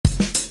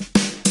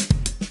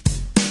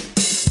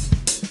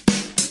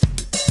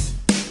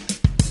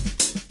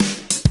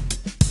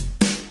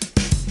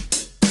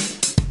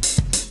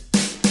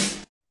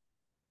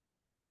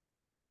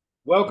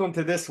Welcome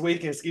to This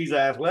Week in Scisa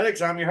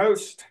Athletics. I'm your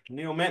host,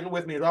 Neil Minton.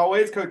 With me as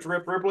always, Coach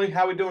Rip Ripley.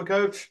 How we doing,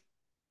 Coach?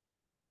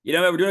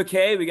 We're doing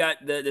okay. We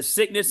got the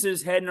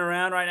sicknesses heading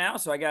around right now.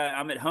 So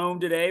I'm at home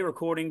today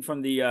recording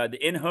from the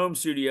in-home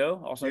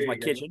studio, also There as my you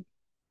go. kitchen.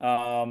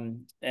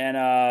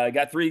 And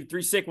got three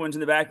sick ones in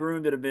the back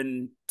room that have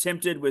been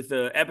tempted with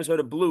an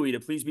episode of Bluey to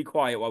please be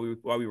quiet while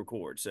we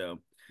record. So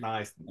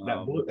Nice. That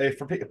um,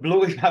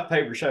 Bluey's my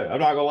favorite show.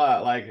 I'm not gonna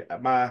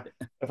lie.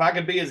 If I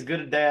could be as good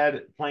a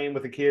dad playing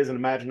with the kids and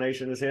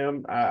imagination as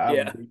him, I would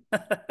yeah. be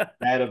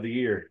dad of the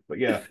year. But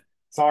yeah,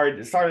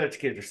 sorry that your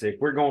kids are sick.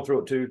 We're going through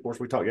it too. Of course,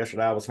 we talked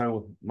yesterday. I was home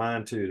with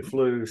mine too. The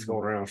flu's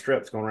going around,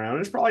 strep's going around.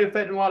 And it's probably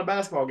affecting a lot of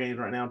basketball games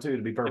right now too.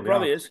 To be It perfectly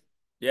probably honest. is.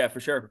 Yeah, for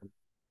sure.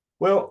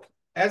 Well,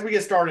 as we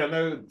get started, I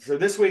know so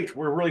this week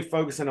we're really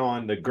focusing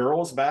on the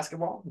girls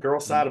basketball,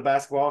 girls side Mhm. of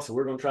basketball. So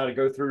we're going to try to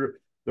go through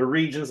the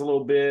regions a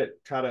little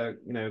bit, try to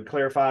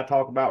clarify,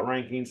 talk about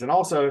rankings, and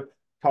also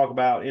talk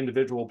about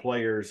individual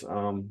players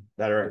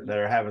that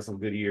are having some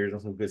good years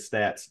and some good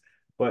stats.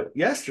 But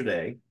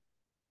yesterday,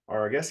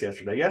 or I guess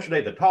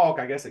yesterday the talk,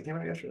 I guess it came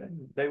out yesterday,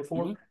 the day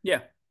before. Yeah.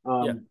 Yeah.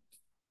 Um,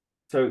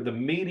 so the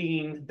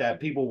meeting that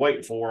people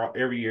wait for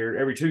every year,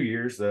 every 2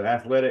 years,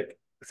 the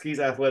skis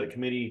athletic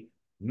committee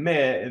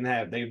met and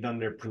they've done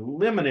their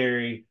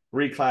preliminary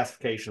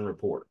reclassification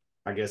report.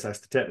 I guess that's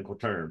the technical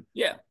term.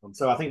 Yeah.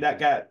 So I think that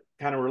got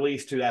kind of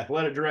released to the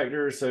athletic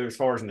directors. So as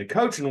far as in the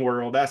coaching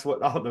world, that's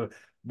what all the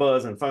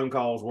buzz and phone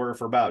calls were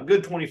for about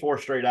good 24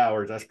 straight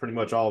hours. That's pretty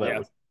much all that Yeah.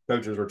 was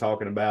coaches were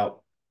talking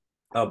about.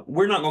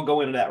 We're not going to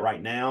go into that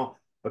right now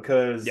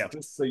because Yeah.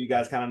 just so you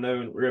guys kind of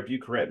know, and Rip, you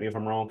correct me if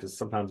I'm wrong because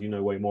sometimes you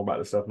know way more about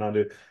this stuff than I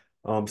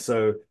do.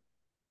 So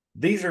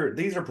these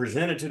are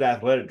presented to the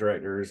athletic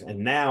directors, and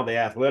now the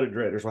athletic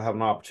directors will have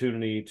an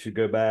opportunity to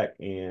go back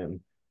and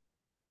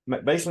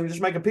basically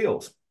just make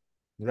appeals.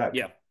 Is that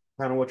Yeah.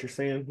 kind of what you're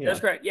saying? That's Yeah,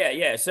 correct. Yeah,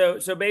 yeah. So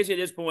basically at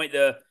this point,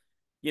 the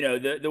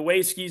way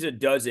Skiza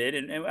does it,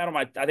 and I don't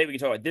mind, I think we can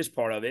talk about this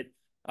part of it.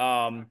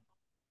 Um,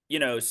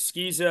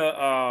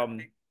 Skiza,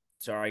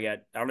 sorry, I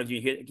don't know if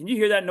you can you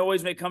hear that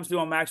noise when it comes through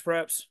on Max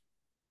Preps?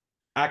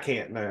 I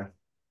can't now.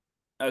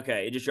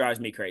 Okay, it just drives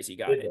me crazy.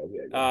 Got It it. does,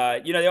 yeah,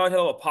 yeah. They always have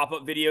little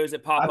pop-up videos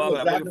that I pop know up,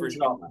 and I'm looking exactly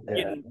for what you're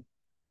talking about. Yeah,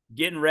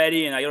 getting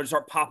ready, and I will just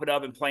start popping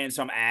up and playing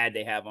some ad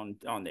they have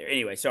on there.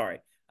 Anyway, sorry.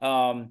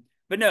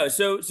 But no,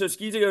 so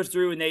Skiza goes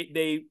through and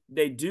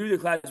they do the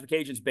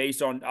classifications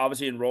based on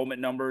obviously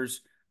enrollment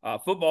numbers.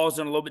 Football is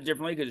done a little bit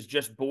differently because it's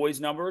just boys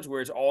numbers,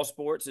 whereas all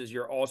sports is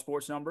your all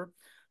sports number,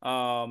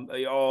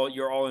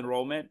 your all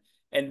enrollment.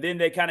 And then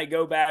they kind of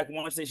go back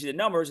once they see the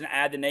numbers and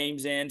add the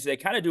names in. So they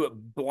kind of do it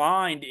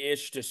blind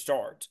ish to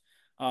start,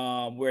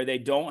 where they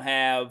don't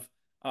have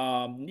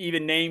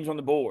even names on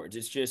the boards.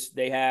 It's just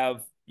they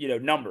have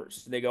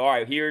numbers. They go, all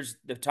right, here's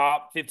the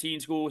top 15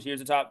 schools, here's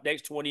the top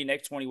next 20,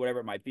 whatever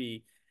it might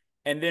be.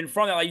 And then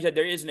from that, like you said,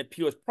 there is an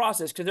appeals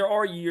process because there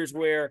are years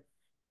where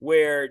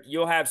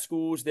you'll have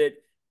schools that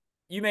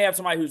you may have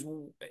somebody who's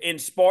in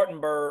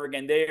Spartanburg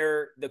and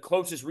they're the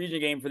closest region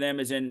game for them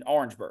is in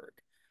Orangeburg.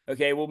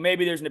 Okay, well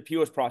maybe there's an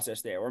appeals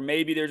process there, or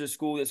maybe there's a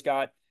school that's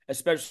got a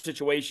special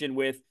situation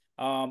with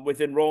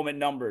enrollment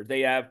numbers.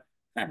 They have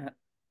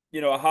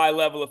a high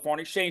level of foreign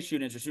exchange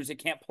students or students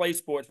that can't play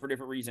sports for a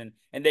different reason,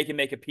 and they can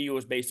make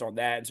appeals based on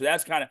that. And so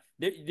that's kind of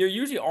there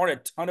usually aren't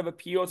a ton of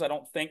appeals, I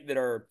don't think, that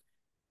are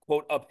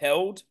quote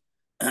upheld,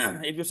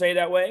 if you say it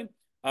that way.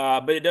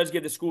 But it does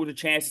give the schools a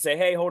chance to say,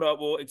 hey, hold up,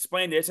 we'll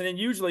explain this. And then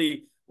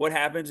usually what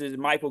happens is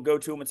Mike will go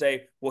to them and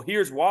say, well,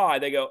 here's why.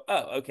 They go,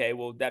 oh, okay,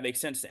 well, that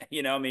makes sense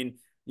then. I mean,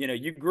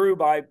 you grew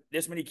by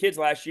this many kids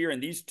last year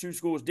and these two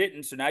schools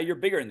didn't. So now you're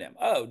bigger than them.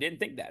 Oh, didn't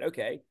think that.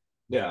 Okay.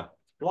 yeah.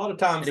 A lot of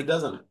times And it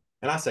doesn't.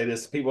 And I say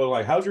this, people are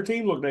like, "How's your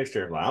team look next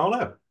year?" I'm like, I don't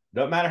know.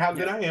 Doesn't matter how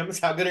good yeah, I am; it's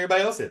how good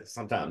everybody else is.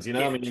 Sometimes, I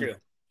yeah, mean, true.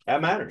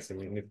 that matters. I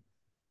mean,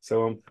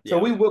 so Yeah.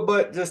 we would,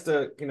 but just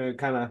to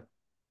kind of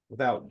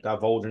without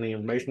divulging any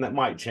information that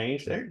might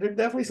change, there are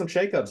definitely some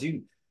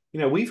shakeups.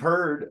 We've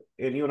heard,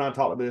 and you and I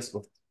talked about this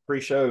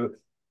pre-show.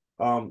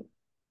 Um,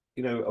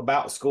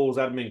 about schools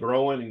that have been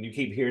growing, and you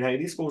keep hearing, "Hey,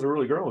 these schools are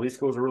really growing. These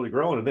schools are really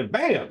growing," and then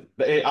bam,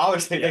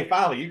 obviously Yeah. they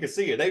finally you can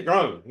see it. They've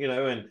grown,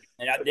 and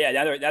And yeah,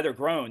 now they're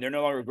grown. They're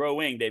no longer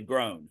growing. They've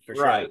grown for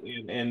right,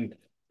 sure. and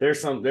there's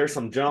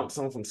some jumps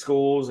on some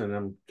schools, and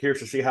I'm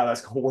curious to see how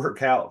that's going to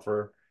work out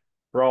for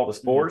all the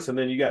Mm-hmm. sports. And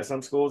then you got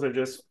some schools that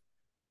just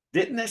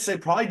didn't necessarily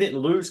probably didn't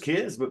lose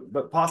kids,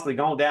 but possibly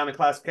gone down in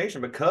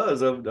classification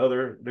because of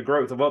the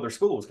growth of other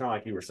schools, kind of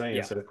like you were saying.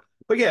 Yeah. So,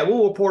 but yeah,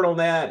 we'll report on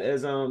that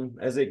as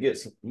it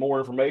gets more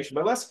information.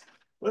 But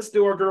let's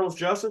do our girls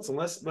justice and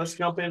let's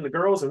jump into the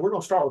girls, and we're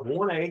gonna start with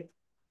 1A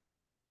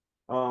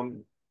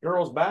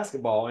girls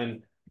basketball.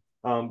 And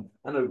I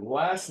know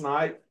last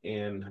night,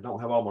 and I don't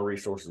have all my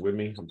resources with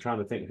me. I'm trying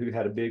to think who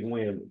had a big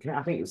win.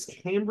 I think it was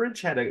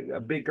Cambridge had a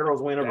big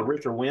girls win over Okay.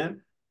 Richard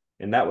Wynn,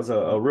 and that was a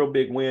Mm-hmm. real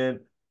big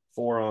win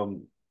for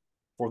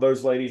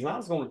those ladies. And I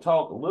was going to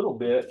talk a little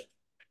bit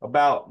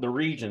about the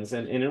regions.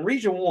 And in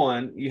Region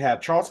 1, you have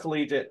Charles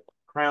Collegiate,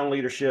 Crown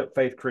Leadership,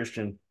 Faith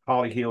Christian,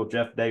 Holly Hill,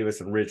 Jeff Davis,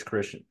 and Ridge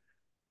Christian.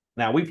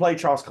 Now we play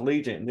Charles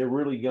Collegiate, and they're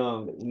really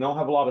young. They don't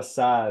have a lot of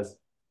size,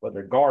 but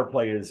their guard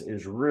play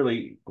is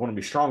really going to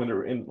be strong.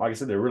 And like I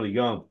said, they're really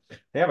young.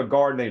 They have a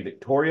guard named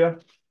Victoria.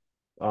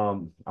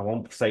 I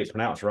won't say it's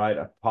pronounced right.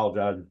 I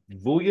apologize.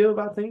 Vuyev,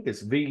 I think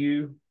it's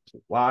Vuyev,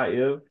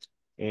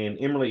 and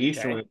Emily Okay.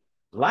 Easterling.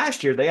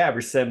 Last year they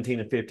averaged 17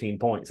 and 15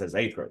 points as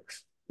eighth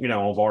graders.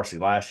 On varsity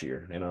last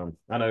year, and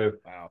I know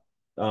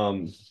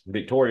Wow.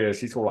 Victoria,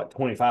 she scored like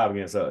 25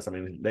 against us. I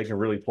mean, they can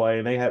really play,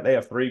 and they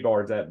have three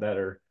guards that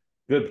are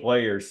good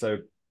players. So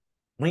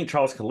I think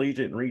Charles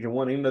Collegiate in Region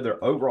One, even though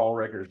their overall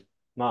record is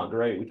not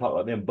great, we talked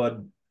about them.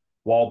 Bud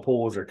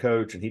Walpole is their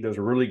coach, and he does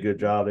a really good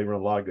job. They run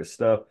a lot of good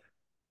stuff.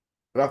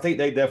 But I think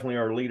they definitely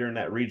are a leader in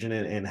that region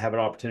and have an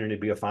opportunity to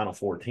be a Final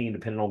Four team,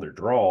 depending on their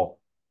draw.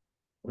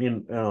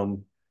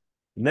 In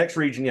next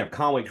region, you have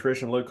Conway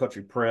Christian, Low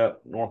Country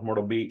Prep, North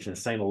Myrtle Beach, and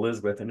St.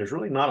 Elizabeth. And there's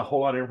really not a whole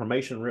lot of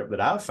information, Rip,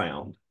 that I've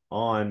found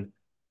on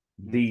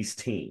Mhm. these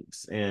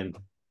teams. And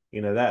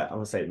that I'm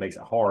gonna say it makes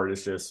it hard.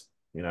 It's just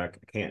I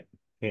can't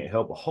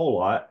help a whole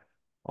lot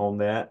on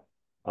that.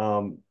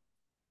 And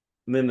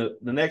then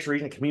the next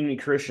region, Community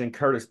Christian,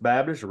 Curtis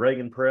Baptist,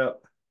 Reagan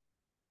Prep,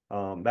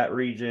 that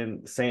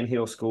region, Sand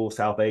Hill School,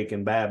 South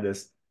Aiken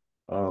Baptist.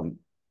 Um,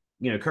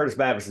 Curtis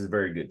Baptist is a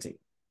very good team.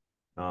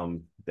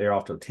 They're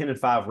off to a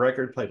 10-5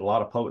 record, played a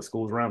lot of public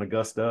schools around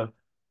Augusta,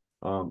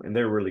 and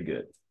they're really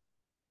good.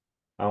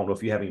 I don't know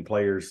if you have any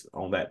players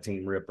on that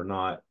team, Rip, or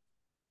not.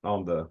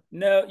 On the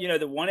No,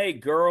 the 1A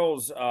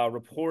girls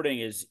reporting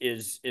is a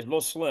little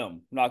slim,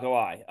 I'm not gonna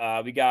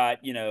lie. We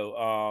got,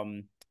 I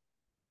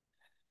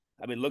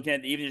mean, looking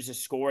at even just a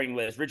scoring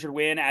list, Richard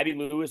Wynn, Abby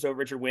Lewis over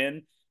Richard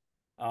Wynn.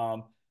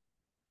 Um,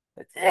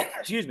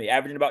 excuse me,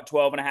 averaging about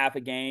 12 and a half a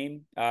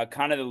game,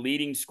 kind of the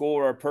leading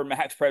scorer per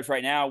Max Preps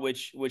right now,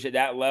 which at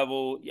that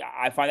level, yeah,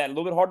 I find that a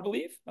little bit hard to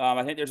believe.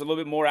 I think there's a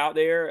little bit more out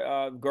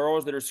there,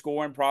 girls that are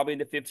scoring probably in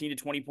the 15 to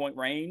 20 point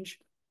range.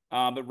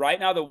 But right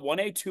now, the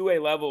 1A,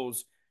 2A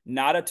levels,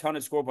 not a ton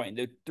of score point.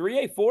 The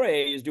 3A,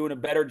 4A is doing a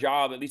better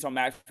job, at least on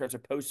Max Preps,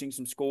 of posting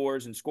some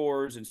scores and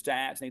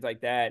stats, things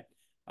like that.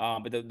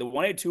 But the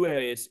 1A,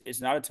 2A,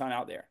 it's not a ton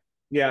out there.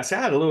 Yeah, so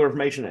I had a little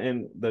information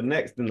in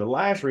the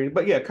last reading,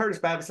 but yeah, Curtis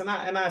Baptist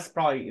and that's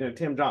probably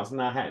Tim Johnson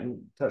and I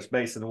hadn't touched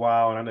base in a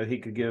while, and I know he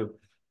could give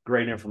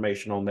great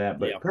information on that.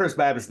 But Yeah. Curtis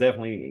Baptist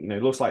definitely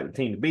looks like the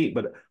team to beat.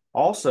 But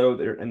also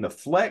they're in the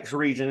flex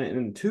region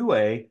in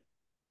 2A,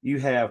 you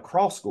have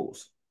Cross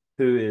Schools,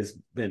 who has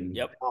been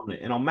Yep.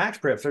 dominant, and on Max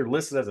Preps they're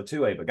listed as a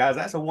 2A, but guys,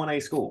 that's a 1A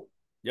school.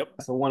 Yep.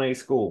 That's a 1A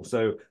school.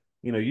 So,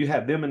 you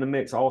have them in the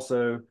mix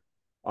also.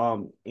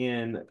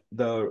 In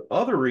the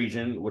other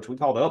region, which we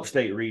call the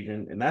upstate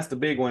region, and that's the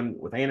big one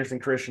with Anderson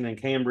Christian and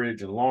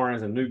Cambridge and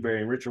Lawrence and Newberry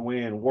and Richard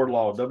Wynn,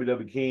 Wardlaw,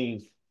 W.W.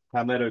 King,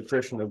 Palmetto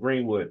Christian of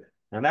Greenwood.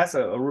 Now that's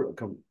a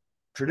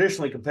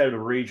traditionally competitive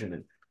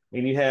region.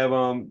 And you have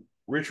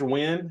Richard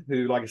Wynn,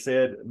 who, like I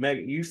said,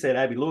 you said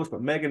Abby Lewis,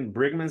 but Megan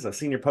Brigman's a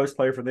senior post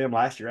player for them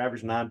last year,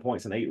 averaged 9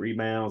 points and 8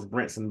 rebounds.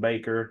 Brenton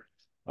Baker,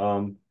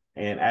 and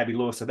Abby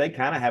Lewis. So they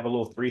kind of have a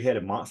little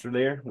three-headed monster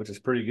there, which is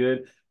pretty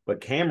good.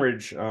 But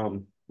Cambridge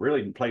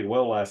really played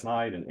well last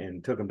night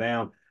and took them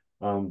down.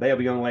 They have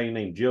a young lady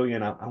named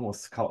Jillian. I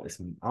almost call it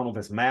this. I don't know if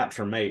it's Maps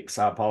or Mapes.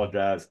 I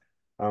apologize.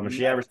 And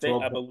she averaged I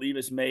 12 believe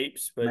it's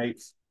Mapes, but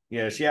Mapes.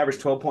 Yeah, she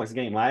averaged 12 points a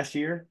game last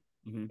year.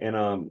 mhm.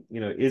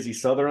 And Izzy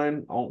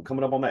Sutherland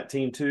coming up on that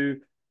team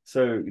too.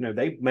 So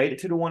they made it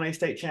to the 1A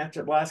state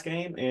championship last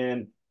game,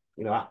 and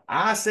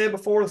I said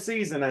before the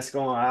season that's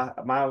going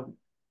my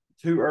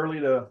too early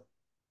to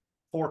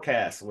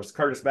forecast was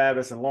Curtis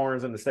Baptist and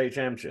Lawrence in the state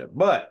championship.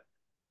 But,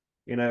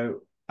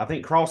 I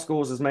think Cross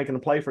Schools is making a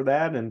play for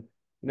that. And,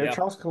 Yeah.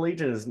 Charles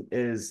Collegiate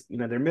is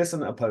they're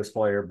missing a post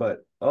player.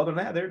 But other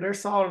than that, they're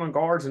solid on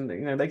guards, and,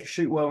 they can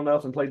shoot well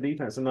enough and play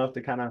defense enough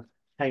to kind of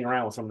hang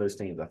around with some of those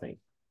teams, I think.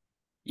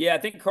 Yeah, I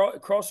think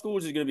cross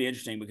schools is going to be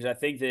interesting because I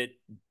think that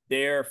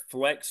their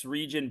flex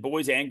region,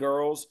 boys and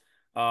girls,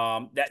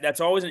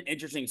 that's always an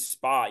interesting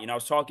spot. I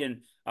was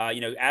talking,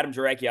 Adam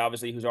Jarecki,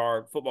 obviously, who's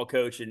our football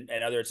coach and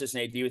other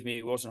assistant AD with me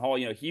at Wilson Hall.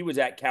 He was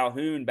at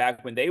Calhoun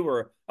back when they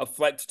were a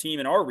flex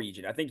team in our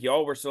region. I think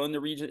y'all were still in the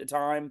region at the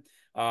time.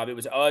 It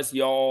was us,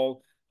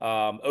 y'all,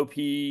 OP,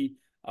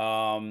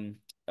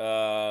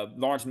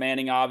 Lawrence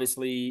Manning,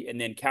 obviously, and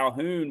then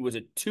Calhoun was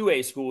a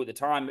 2A school at the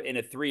time in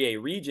a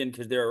 3A region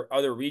because their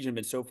other region had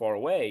been so far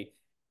away.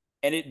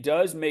 And it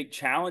does make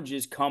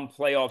challenges come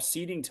playoff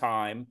seeding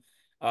time.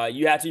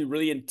 You have to be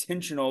really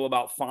intentional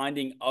about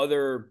finding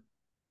other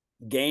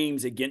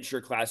games against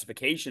your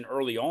classification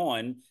early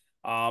on.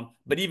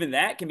 But even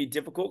that can be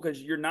difficult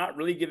because you're not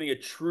really giving a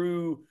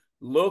true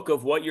look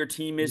of what your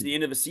team is at the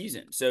end of a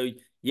season. So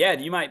yeah,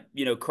 you might,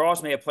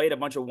 Cross may have played a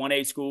bunch of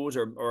 1A schools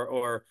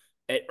or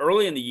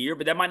early in the year,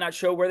 but that might not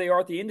show where they are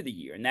at the end of the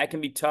year. And that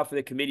can be tough for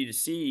the committee to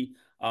see,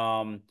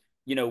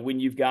 when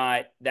you've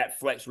got that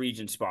flex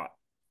region spot.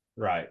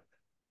 Right.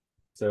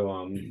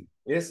 So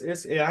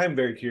it's yeah, I'm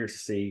very curious to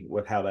see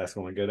how that's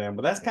going to go down.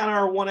 But that's kind of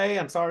our 1A.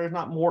 I'm sorry there's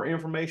not more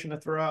information to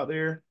throw out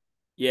there.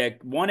 Yeah,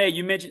 1A,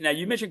 you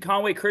mentioned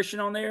Conway Christian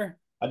on there.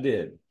 I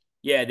did.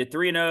 Yeah, the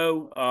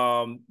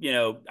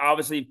 3-0,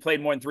 obviously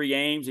played more than 3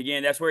 games.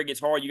 Again, that's where it gets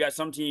hard. You got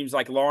some teams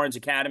like Lawrence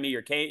Academy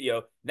or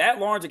that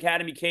Lawrence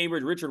Academy,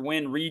 Cambridge, Richard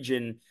Wynn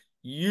region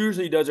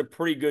usually does a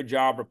pretty good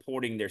job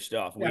reporting their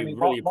stuff. And Yeah, I we mean,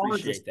 really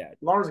appreciate that.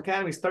 Lawrence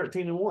Academy's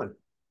 13-1.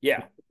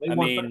 Yeah. They I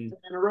won mean, 13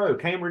 in a row.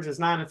 Cambridge is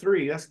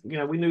 9-3. That's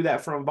we knew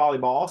that from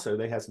volleyball. Also,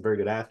 they had some very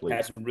good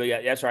athletes.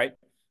 that's right.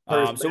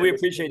 Curtis So we Bennett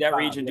is appreciate that 25,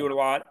 region yeah. doing a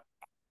lot.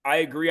 I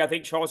agree. I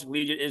think Charleston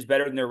Collegiate is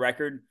better than their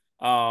record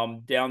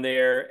down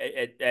there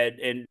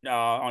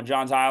on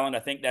Johns Island. I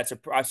think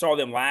I saw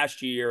them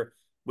last year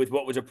with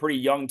what was a pretty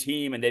young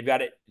team, and they've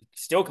got it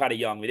still kind of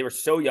young. I mean, they were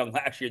so young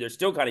last year. They're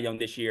still kind of young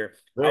this year.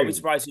 I'll be Very.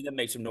 surprised to see them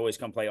make some noise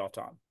come playoff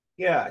time.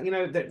 Yeah,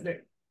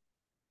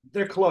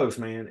 they're close,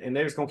 man, and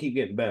they're just gonna keep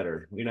getting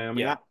better. I mean,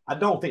 Yeah, I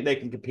don't think they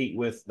can compete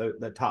with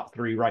the top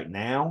three right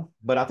now,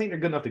 but I think they're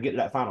good enough to get to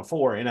that Final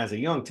Four. And as a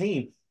young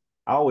team,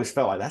 I always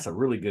felt like that's a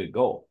really good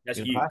goal. that's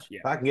If I, huge. Yeah.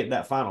 if I can get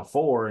that Final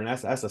Four, and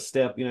that's a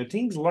step.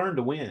 Teams learn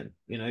to win.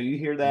 You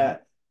hear Mm-hmm.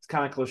 that it's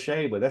kind of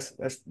cliche, but that's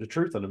the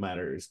truth of the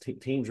matter is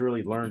teams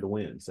really learn to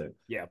win. So,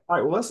 Yeah. all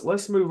right, well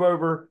let's move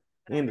over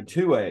into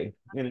 2A.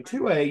 And in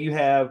 2A, you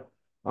have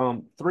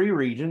three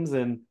regions,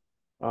 and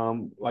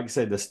like I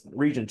said, this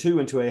region 2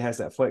 and 2A has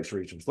that flex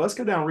region. So let's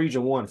go down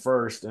region 1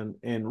 first.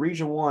 And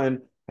region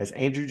 1 has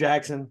Andrew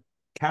Jackson,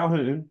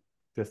 Calhoun,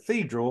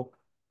 Cathedral,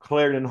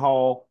 Clarendon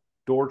Hall,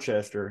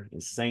 Dorchester,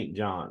 and St.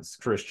 John's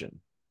Christian.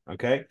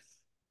 Okay.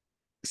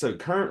 So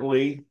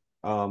currently,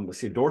 let's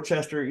see,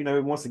 Dorchester,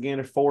 once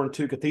again, are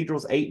 4-2,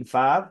 Cathedral's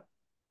 8-5.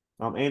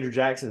 Andrew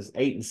Jackson is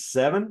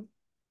 8-7.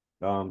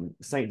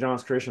 St.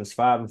 John's Christian is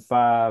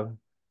 5-5.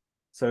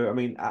 So I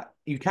mean,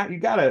 you got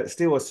to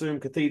still assume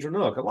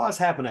Cathedral. Look, a lot's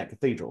happened at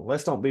Cathedral.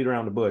 Let's don't beat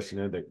around the bush.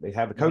 They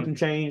have a coaching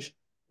change.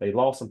 They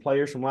lost some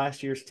players from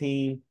last year's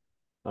team.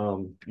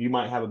 You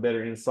might have a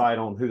better insight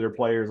on who their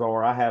players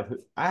are. I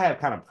have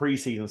kind of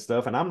preseason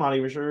stuff, and I'm not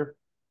even sure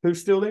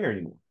who's still there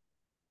anymore.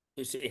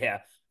 Yeah.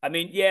 I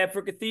mean, yeah,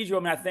 for Cathedral,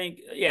 I mean, I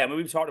think, yeah, I mean,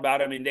 we've talked about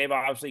it. I mean, they've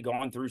obviously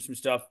gone through some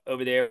stuff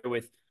over there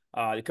with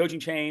the coaching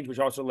change, which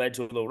also led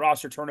to a little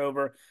roster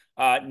turnover.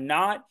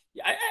 I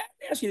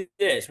ask you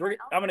this. I'm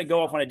going to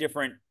go off on a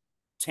different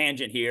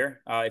tangent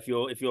here, if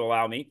you'll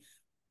allow me.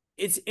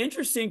 It's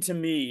interesting to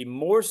me,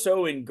 more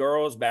so in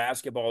girls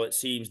basketball, it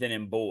seems, than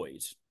in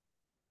boys.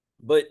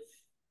 But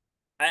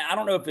I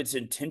don't know if it's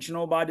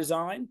intentional by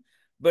design,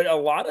 but a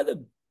lot of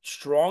the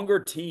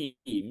stronger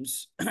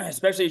teams,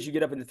 especially as you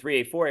get up in the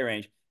 3A, 4A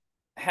range,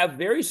 have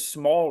very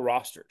small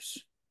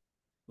rosters.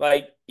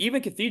 Like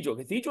even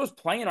Cathedral's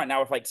playing right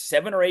now with like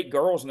 7 or 8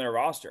 girls in their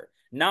roster.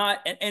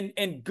 Not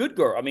and good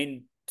girl. I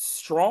mean,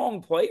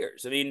 strong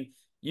players. I mean,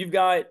 you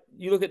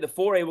look at the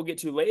 4A we'll get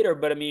to later,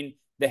 but I mean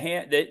the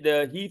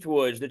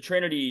Heathwoods, the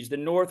Trinities, the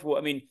Northwood.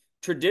 I mean,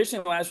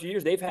 traditionally the last few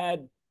years they've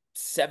had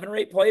 7 or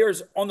 8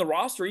 players on the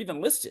roster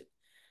even listed.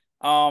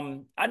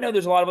 I know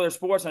there's a lot of other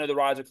sports. I know the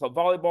rise of club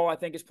volleyball, I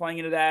think, is playing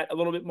into that a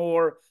little bit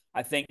more.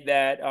 I think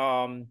that,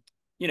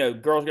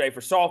 girls get ready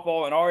for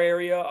softball in our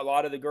area. A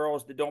lot of the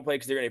girls that don't play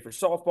because they're ready for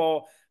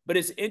softball. But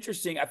it's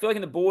interesting. I feel like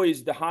in the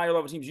boys, the higher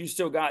level teams, you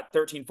still got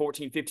 13,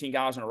 14, 15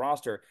 guys on a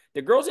roster.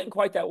 The girls ain't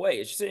quite that way.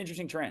 It's just an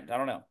interesting trend. I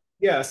don't know.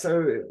 Yeah,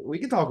 so we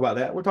can talk about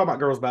that. We're talking about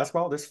girls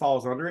basketball. This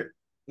falls under it.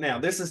 Now,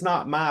 this is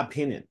not my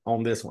opinion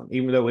on this one,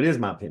 even though it is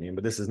my opinion,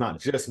 but this is not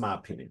just my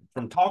opinion.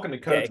 From talking to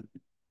Okay. coaches,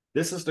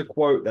 this is the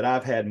quote that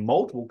I've had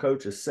multiple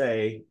coaches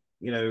say,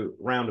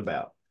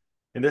 roundabout.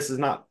 And this is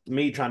not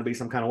me trying to be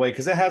some kind of way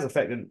because it has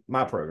affected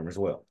my program as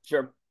well.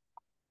 Sure.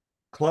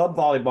 Club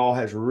volleyball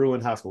has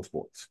ruined high school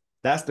sports.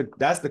 That's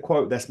the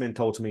quote that's been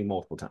told to me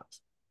multiple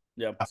times.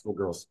 Yeah. High school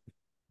girls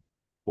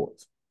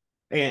sports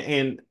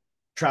and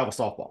travel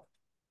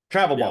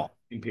Yeah. ball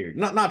in period.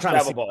 Not trying to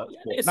Travel sing ball. about the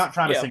sport. Not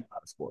trying to sing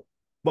about the sport.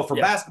 But for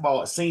Yeah.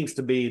 basketball, it seems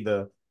to be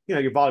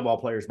your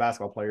volleyball players,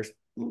 basketball players,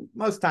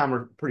 most of the time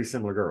are pretty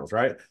similar girls,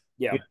 right?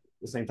 Yeah.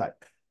 The same type.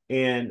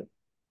 And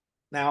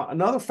now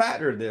another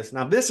factor of this.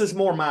 Now this is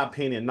more my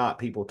opinion, not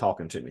people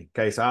talking to me.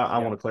 Okay, so I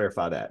want to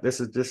clarify that. This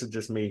is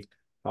just me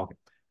talking.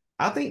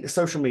 I think the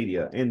social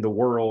media and the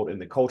world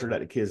and the culture that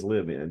the kids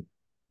live in,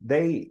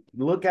 they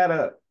look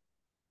at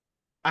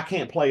I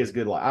can't play as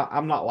good.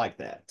 I'm not like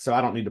that, so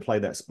I don't need to play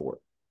that sport.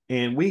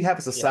 And we have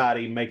a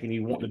society making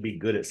you want to be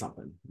good at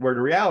something, where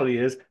the reality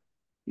is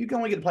you can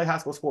only get to play high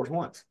school sports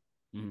once.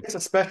 Mm-hmm. It's a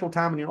special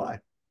time in your life.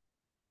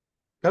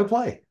 Go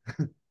play.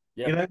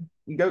 Yeah.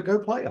 You go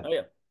play them. Oh,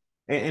 yeah.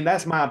 And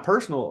that's my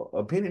personal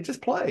opinion.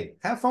 Just play.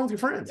 Have fun with your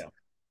friends. Yeah.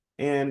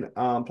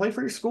 And play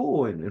for your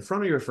school and in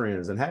front of your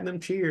friends and have them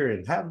cheer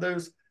and have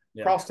those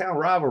Yeah. crosstown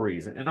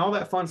rivalries and all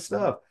that fun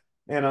stuff.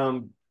 And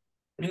I'm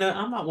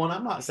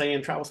not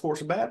saying travel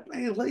sports are bad.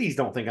 Man, please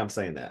don't think I'm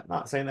saying that. I'm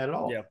not saying that at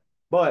all. Yeah.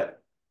 But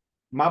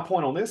my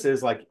point on this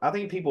is I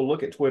think people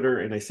look at Twitter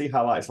and they see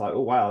highlights like,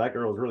 oh wow, that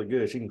girl is really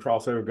good. She can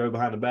cross over, go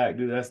behind the back,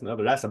 do this and the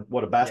other. That's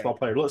what a basketball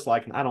player looks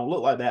like, and I don't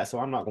look like that, so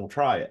I'm not going to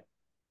try it.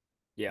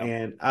 Yeah.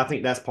 And I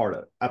think that's part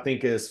of it. I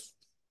think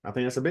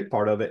that's a big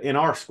part of it in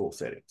our school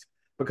settings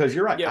because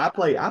you're right. Yeah.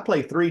 I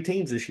play 3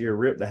 teams this year,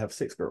 Rip, that have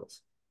 6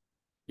 girls.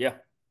 Yeah.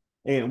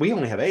 and we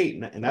only have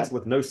 8, and that's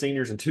with no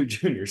seniors and 2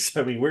 juniors.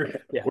 So, I mean,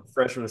 Yeah. we're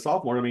freshmen and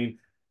sophomore. I mean,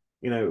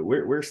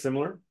 we're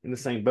similar in the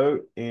same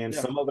boat, and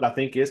Yeah. some of it I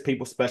think is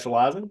people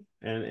specializing,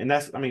 and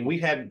that's I mean, we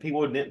had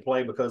people who didn't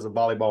play because of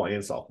volleyball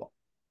and softball.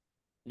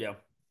 Yeah.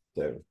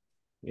 So,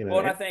 Well,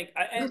 and I and think,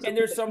 there's a and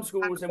there's some time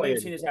schools, to and play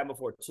we've seen this happen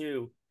before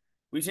too.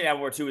 We've seen it happen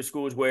before too with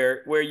schools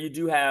where you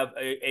do have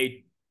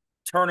a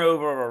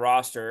turnover of a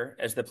roster,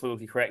 as the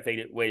politically correct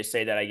way to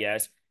say that, I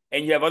guess.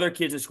 And you have other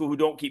kids in school who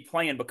don't keep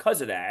playing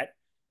because of that.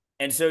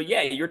 And so,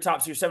 yeah, your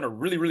top 6 or 7 are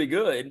really, really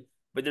good,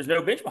 but there's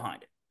no bench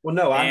behind it. Well,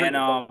 no, I agree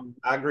And with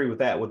that. I agree with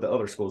that with the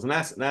other schools, and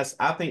that's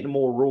I think the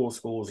more rural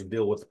schools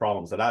deal with the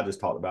problems that I just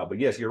talked about. But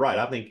yes, you're right.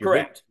 I think your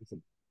big correct.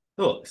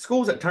 look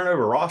schools that turn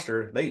over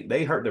roster,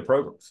 they hurt their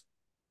programs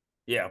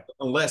Yeah.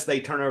 unless they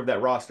turn over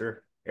that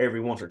roster every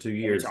 1 or 2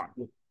 years, Every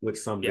time. which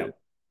some Yeah. do.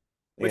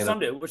 Which And some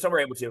do, which some are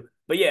able to.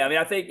 But yeah, I mean,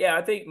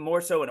 I think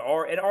more so in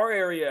our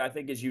area, I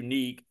think is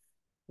unique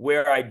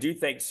where I do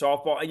think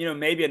softball, and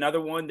maybe another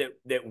one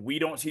that we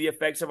don't see the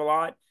effects of a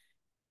lot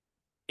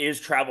is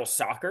travel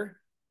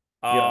soccer.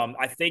 yeah,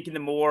 I think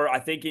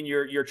in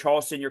your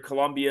Charleston, your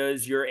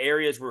Columbias, your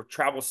areas where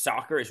travel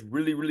soccer is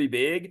really, really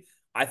big.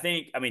 I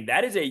mean,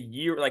 that is a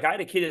year. Like I had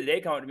a kid today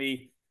come to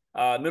me,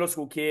 middle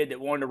school kid that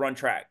wanted to run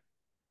track.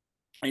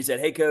 And he said,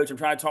 "Hey, coach, I'm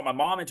trying to talk my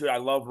mom into it. I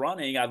love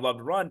running. I'd love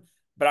to run,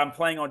 but I'm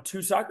playing on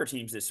 2 soccer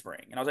teams this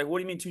spring." And I was like, "What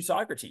do you mean 2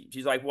 soccer teams?"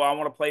 He's like, "Well, I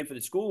want to play for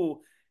the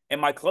school, and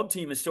my club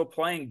team is still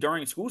playing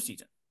during school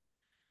season."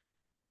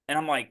 And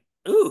I'm like,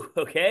 "Ooh,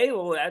 okay.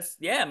 Well, that's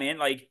yeah, man.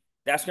 Like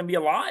that's gonna be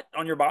a lot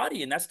on your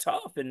body, and that's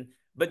tough." And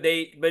but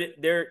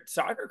their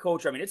soccer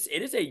culture. I mean,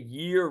 it is a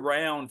year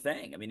round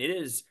thing. I mean, it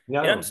doesn't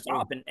no,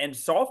 stop. And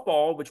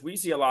softball, which we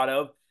see a lot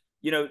of,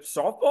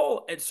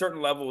 softball at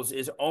certain levels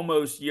is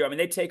almost year. I mean,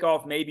 they take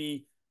off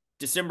maybe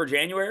December,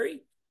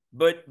 January.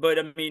 But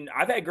I mean,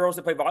 I've had girls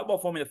that play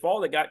volleyball for me in the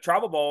fall that got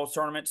travel ball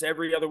tournaments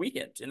every other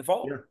weekend in the yeah,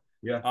 fall.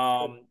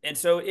 yeah, And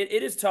so it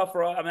is tough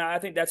for us. I mean, I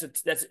think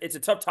it's a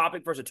tough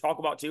topic for us to talk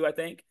about too. I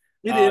think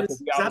it because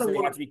is. we 'Cause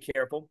obviously have to be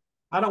careful.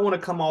 I don't want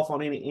to come off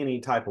on any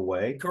type of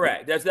way.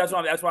 Correct. That's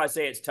why I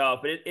say it's tough.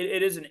 But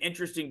it is an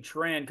interesting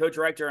trend. Coach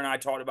Rector and I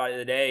talked about it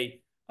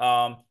today.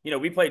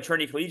 We played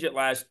Trinity Collegiate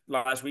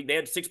last week. They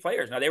had 6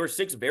 players. Now they were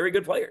 6 very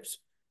good players.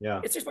 Yeah,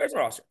 It's 6 players on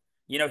the roster.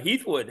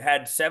 Heathwood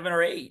had 7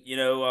 or 8.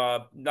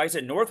 Like I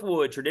said,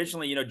 Northwood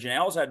traditionally,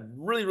 Janelle's had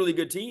really, really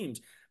good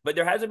teams, but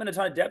there hasn't been a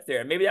ton of depth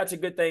there. And maybe that's a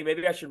good thing.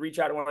 Maybe I should reach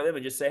out to one of them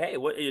and just say, hey,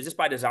 what is this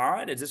by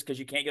design? Is this because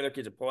you can't get other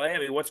kids to play? I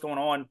mean, what's going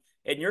on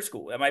in your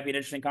school? That might be an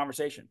interesting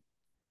conversation.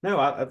 no,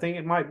 I think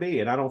it might be,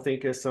 and I don't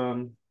think it's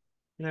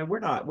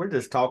we're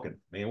just talking,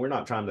 man. We're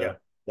not trying Yeah. to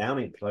down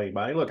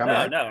anybody. Look, I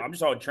mean, No, no, I'm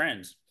just on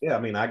trends. yeah, I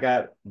mean, I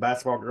got a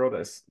basketball girl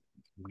that's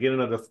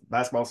beginning of the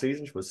basketball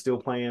season. She was still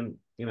playing,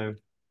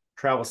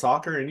 travel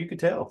soccer, and you could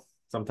tell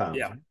sometimes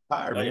Yeah. you're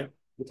tired, Oh, yeah. man.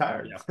 You're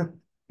tired.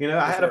 Yeah.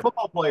 I For had a sure.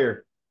 football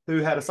player who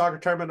had a soccer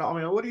tournament. I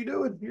mean, what are you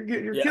doing?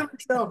 You're Yeah. killing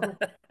yourself.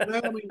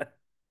 I mean,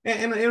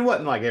 and it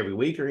wasn't like every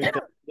week or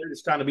anything. They're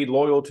just trying to be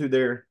loyal to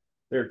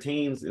their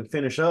teams and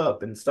finish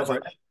up and stuff That's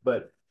like right.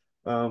 that.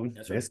 But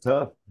That's right. it's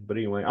tough. But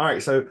anyway, all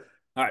right. So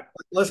All right.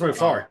 let's move. Um,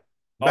 Sorry,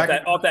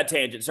 back. off that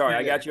tangent. Sorry, Yeah,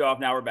 I yeah. got you off.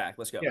 Now we're back.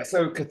 Let's go. Yeah,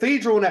 so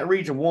Cathedral in that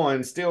Region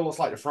One still looks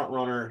like the front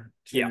runner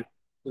Yeah.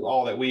 to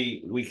all that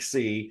we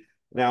see.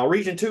 Now,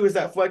 Region Two is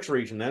that flex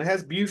region, and it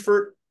has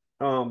Buford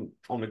on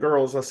the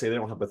girls. Let's see, they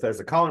don't have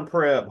Bethesda, Collin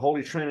Prep,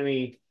 Holy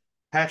Trinity,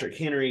 Patrick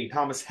Henry,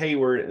 Thomas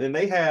Hayward, and then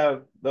they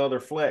have the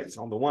other flex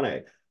on the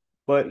 1A.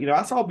 But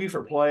I saw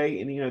Buford play,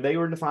 and they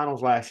were in the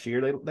finals last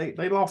year.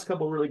 They lost a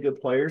couple of really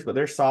good players, but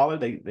they're solid.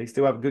 They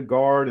still have a good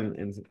guard,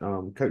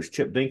 and Coach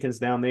Chip Dinkins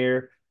down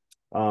there.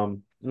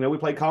 We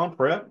played Colin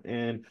Prep,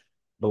 and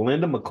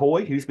Belinda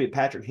McCoy, who used to be at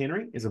Patrick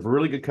Henry, is a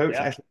really good coach,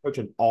 Yeah. actually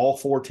coaching all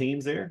 4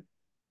 teams there.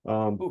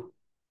 Um, Ooh.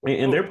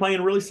 and they're Ooh.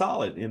 playing really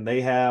solid, and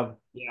they have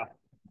Yeah.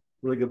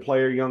 really good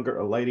player, younger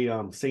a lady,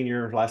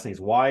 senior, last name's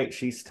White.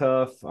 She's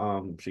tough.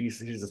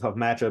 She's a tough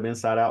matchup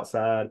inside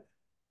outside.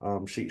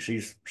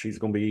 She's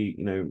going to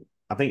be,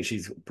 I think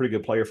she's a pretty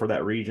good player for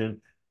that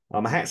region.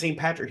 I haven't seen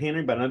Patrick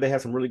Henry, but I know they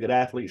have some really good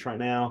athletes right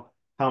now.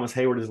 Thomas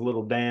Hayward is a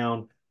little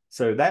down.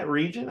 So that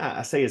region,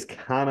 I say, is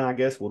kind of, I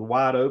guess, would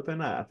wide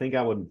open. I think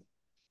I would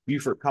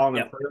Buford, Collin,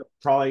 and Yep. Prep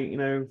probably,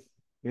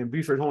 and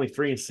Buford's only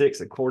 3-6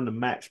 according to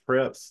Max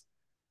Preps.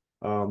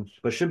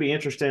 But should be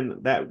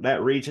interesting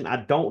that region. I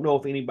don't know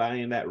if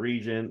anybody in that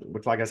region,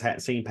 which like I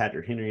hadn't seen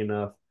Patrick Henry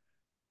enough.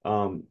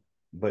 But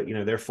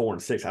they're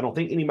 4-6. I don't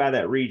think anybody in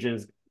that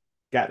region's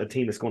got the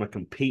team that's going to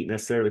compete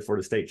necessarily for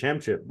the state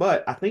championship.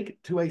 But I think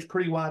 2A is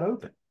pretty wide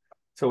open.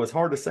 So it's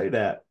hard to say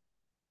that.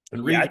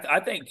 And Yeah, region, I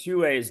think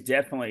 2A is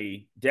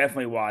definitely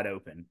wide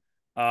open.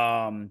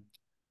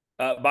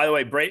 By the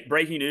way,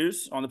 breaking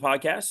news on the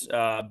podcast: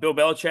 Bill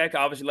Belichick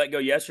obviously let go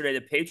yesterday.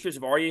 The Patriots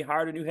have already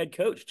hired a new head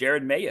coach,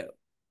 Jared Mayo,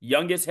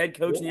 youngest head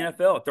coach in the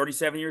NFL, at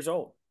 37 years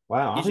old.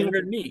 wow, I He's think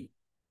younger than me.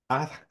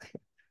 I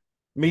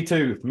me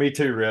too,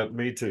 Rip,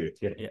 me too.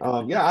 Yeah,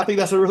 Yeah. yeah, I think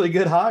that's a really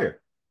good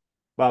hire.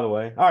 By the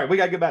way, all right, we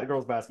got to get back to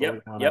girls basketball. We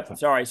Yep. don't have Yep. time.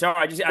 Sorry.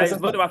 I That's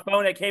just looked at okay. my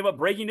phone. It came up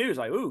breaking news.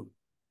 Like, ooh.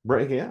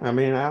 Yeah, I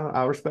mean,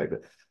 I respect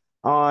it.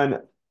 On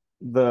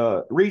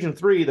the Region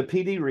 3, the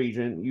PD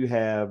region, you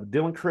have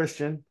Dillon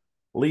Christian,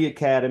 Lee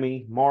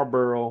Academy,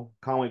 Marlboro,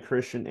 Conway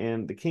Christian,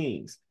 and the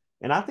Kings.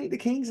 And I think the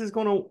Kings is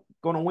gonna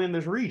win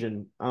this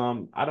region.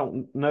 I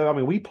don't know. I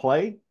mean, we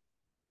play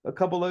a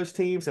couple of those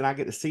teams, and I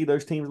get to see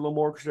those teams a little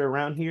more because they're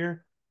around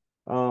here.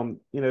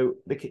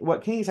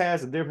 What Kings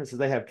has the difference is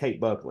they have Kate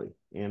Buckley,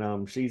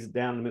 and she's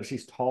down in the middle.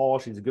 She's tall.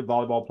 She's a good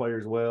volleyball player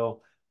as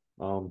well.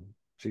 Um,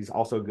 she's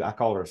also I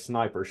call her a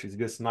sniper. She's a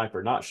good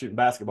sniper, not shooting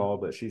basketball,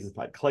 but she's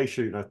like clay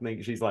shooting. I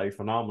think she's like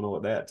phenomenal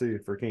at that too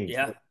for Kings.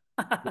 Yeah.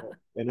 Yeah.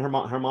 And her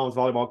mom's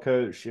volleyball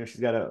coach. She's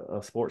got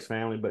a sports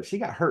family, but she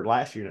got hurt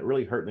last year, and it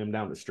really hurt them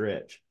down the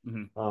stretch.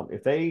 Mm-hmm.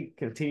 If they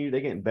continue,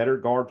 they getting better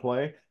guard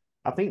play.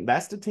 I think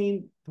that's the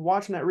team to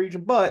watch in that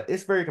region, but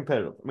it's very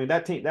competitive. I mean,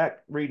 that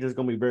region is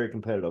going to be very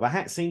competitive. I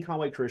hadn't seen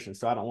Conway Christian,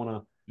 so I don't want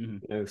to,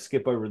 Mm-hmm.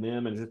 skip over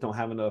them and just don't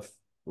have enough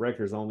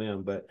records on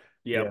them. But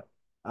yeah, Yep.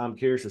 I'm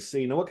curious to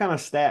see. Now, what kind of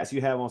stats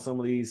you have on some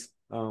of these?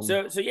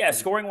 So yeah,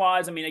 scoring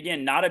wise, I mean,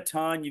 again, not a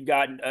ton. You've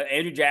got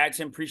Andrew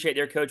Jackson. Appreciate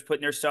their coach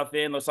putting their stuff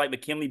in. Looks like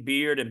McKinley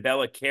Beard and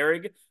Bella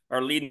Carrig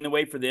are leading the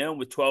way for them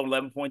with 12,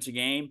 11 points a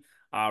game.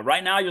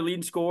 Right now, your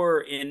leading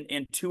scorer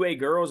in 2A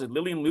girls is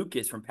Lillian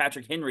Lucas from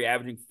Patrick Henry,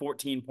 averaging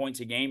 14 points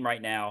a game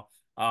right now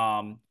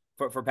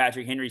for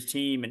Patrick Henry's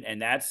team,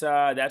 and that's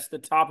the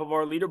top of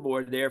our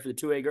leaderboard there for the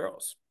 2A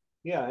girls.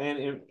 Yeah,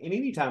 and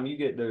anytime you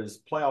get those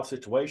playoff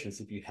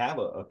situations, if you have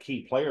a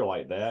key player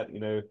like that,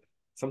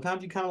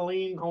 sometimes you kind of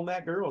lean on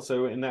that girl.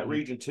 So in that Mm-hmm.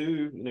 region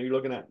too, you're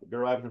looking at a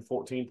girl averaging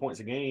 14 points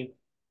a game.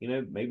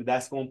 Maybe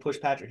that's going to push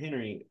Patrick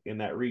Henry in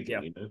that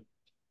region. Yeah.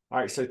 All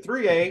right, so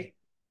 3A,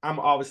 I'm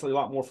obviously a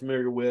lot more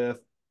familiar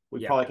with. We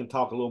Yeah. probably can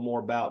talk a little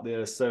more about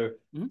this. So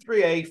Mm-hmm.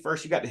 3A,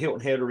 first you got the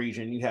Hilton Head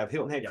region. You have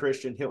Hilton Head Yeah.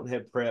 Christian, Hilton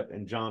Head Prep,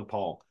 and John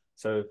Paul.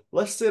 So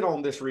let's sit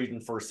on this region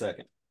for a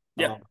second.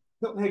 Yeah.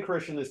 Hilton Head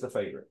Christian is the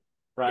favorite,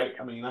 right?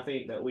 Yep. I mean, I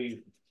think that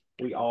we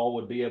all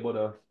would be able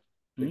to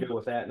Mm-hmm. go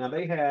with that. Now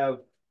they have,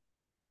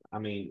 I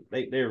mean,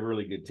 they're a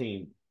really good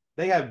team.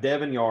 They have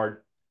Devin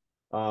Yard.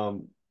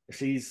 Um,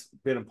 she's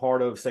been a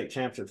part of state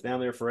championships down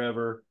there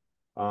forever.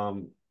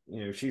 Um,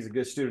 she's a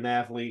good student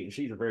athlete and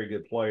she's a very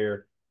good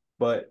player.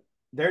 But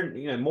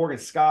they're, Morgan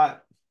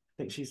Scott, I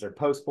think she's their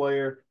post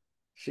player.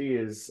 She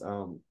is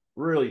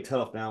really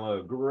tough down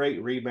low,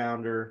 great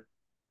rebounder.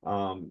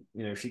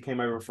 She came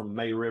over from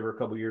May River a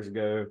couple years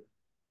ago,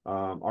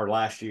 or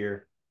last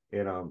year.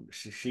 And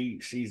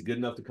she's good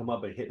enough to come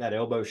up and hit that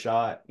elbow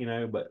shot, but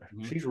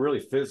Mm-hmm. she's really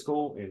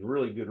physical and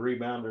really good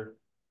rebounder.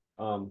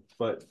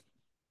 But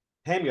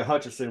Tamia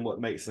Hutchison, what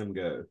makes them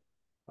go?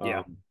 Yeah.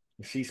 Um,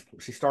 she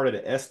started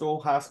at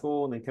Estill High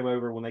School and then came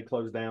over when they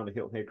closed down to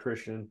Hilton Head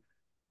Christian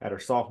at her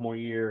sophomore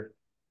year.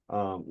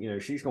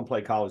 She's going to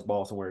play college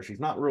ball somewhere. She's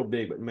not real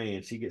big, but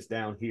man, she gets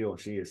downhill and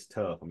she is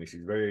tough. I mean,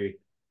 she's very,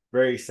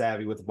 very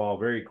savvy with the ball,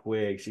 very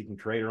quick. She can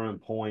create her own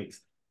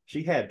points.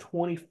 She had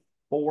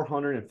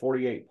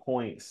 2,448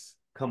 points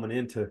coming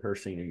into her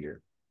senior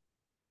year.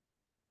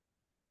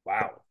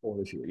 Wow. For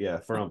this year, yeah,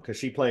 because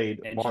she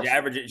played And March.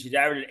 she's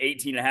averaging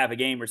 18 and a half a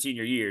game her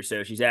senior year.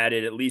 So she's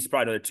added at least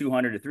probably another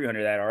 200 to 300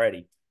 of that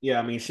already. Yeah,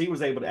 I mean, she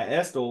was able to at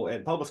Estill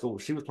at public school.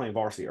 She was playing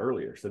varsity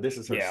earlier, so this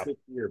is her Yeah.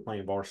 sixth year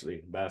playing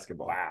varsity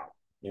basketball. Wow.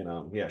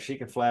 Yeah, she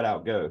can flat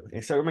out go.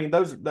 And so, I mean,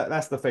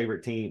 that's the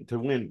favorite team to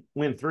win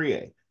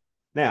 3A.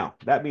 Now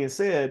that being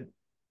said,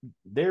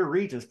 their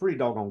region's pretty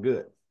doggone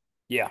good.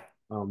 Yeah.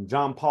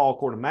 John Paul,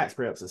 according to Max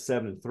Preps, is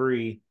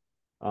 7-3.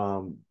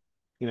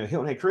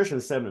 Hilton Head Christian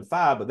is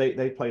 7-5, but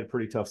they played a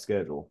pretty tough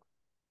schedule.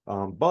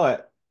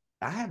 But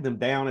I have them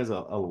down as a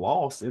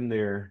loss in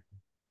their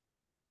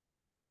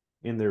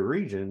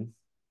region,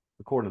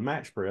 according to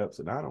Max Preps,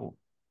 and I Don't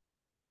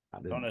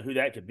know who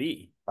that could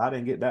be. I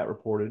didn't get that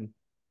reported.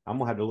 I'm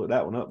gonna have to look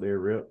that one up there,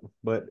 Rip.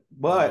 But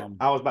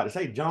I was about to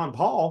say John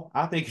Paul,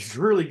 I think is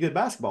a really good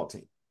basketball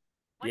team.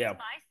 Yeah.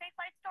 My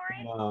statewide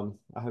story?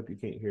 I hope you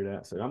can't hear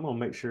that. So I'm gonna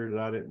make sure that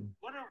I didn't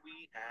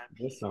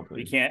miss something.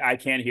 I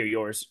can't hear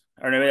yours.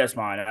 Or maybe that's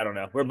mine. I don't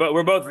know.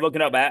 We're both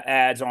looking up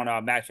ads on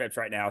Max Reps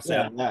right now.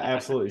 So yeah,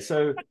 absolutely.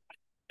 So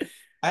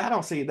I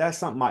don't see that's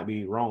something might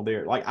be wrong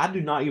there. Like I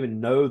do not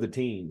even know the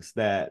teams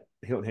that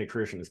Hilton Head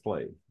Christian has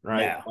played,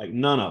 right? No. Like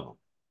none of them.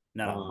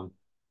 No.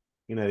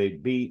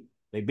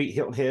 They beat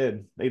Hilton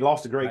Head. They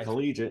lost to Great Right.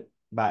 Collegiate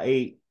by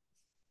 8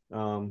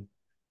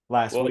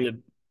 last week.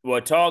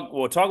 We'll talk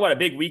about a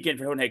big weekend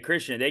for Hilton Head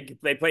Christian.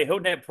 They play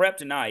Hilton Head Prep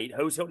tonight,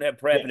 host Hilton Head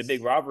Prep in a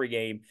big rivalry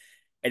game.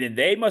 And then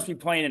they must be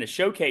playing in a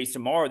showcase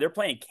tomorrow. They're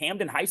playing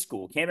Camden High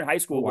School.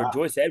 Where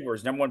Joyce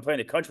Edwards, number one player in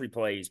the country,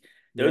 plays.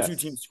 Those two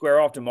teams square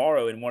off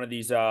tomorrow in one of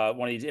these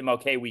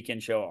MLK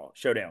weekend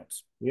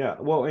showdowns. Yeah.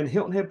 Well, in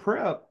Hilton Head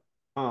Prep,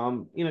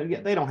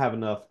 they don't have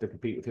enough to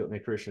compete with Hilton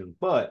Head Christian,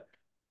 but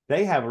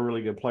they have a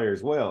really good player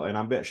as well. And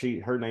I bet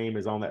her name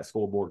is on that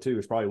scoreboard too.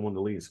 It's probably one of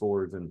the leading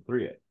scorers in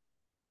 3A.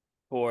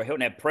 For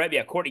Hilton Head Prep,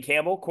 yeah, Courtney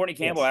Campbell.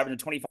 Averaging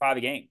 25 a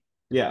game.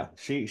 Yeah,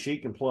 she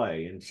can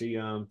play, and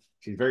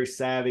she's very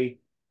savvy.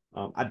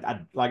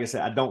 Like I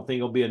said, I don't think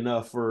it'll be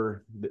enough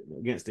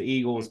against the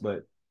Eagles,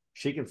 but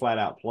she can flat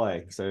out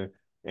play. So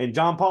And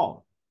John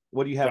Paul,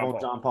 what do you have John on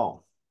Paul. John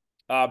Paul?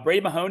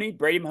 Brady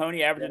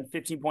Mahoney averaging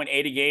 15.8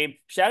 a game.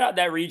 Shout out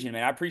that region,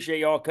 man. I appreciate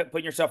y'all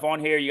putting yourself on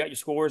here. You got your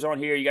scores on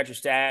here. You got your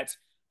stats.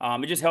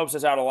 It just helps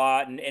us out a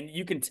lot. And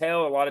you can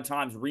tell a lot of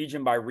times,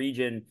 region by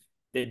region,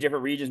 the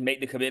different regions make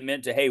the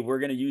commitment to, hey, we're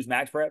going to use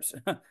max preps.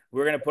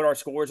 We're going to put our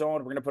scores on.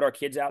 We're going to put our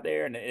kids out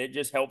there. And it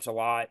just helps a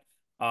lot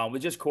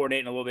with just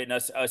coordinating a little bit and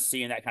us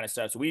seeing that kind of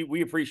stuff. So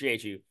we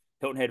appreciate you,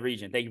 Hilton Head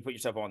region. Thank you for putting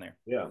yourself on there.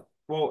 Yeah.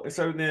 Well,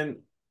 so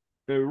then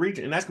the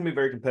region, and that's going to be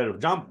very competitive.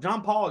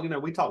 John Paul,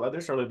 we talked about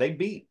this earlier. They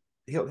beat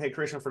Hilton Head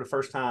Christian for the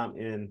first time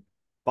in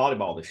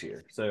volleyball this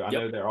year. So I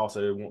know they're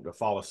also wanting to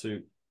follow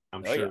suit,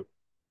 I'm sure,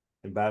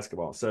 in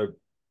basketball. So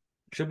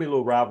should be a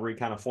little rivalry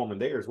kind of forming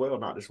there as well,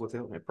 not just with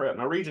Hilton Head Prep.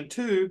 Now, Region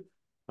 2,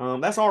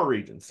 that's our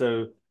region.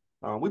 So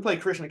we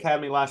played Christian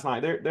Academy last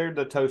night. They're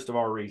the toast of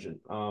our region,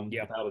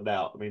 without a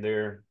doubt. I mean,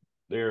 they're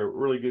a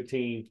really good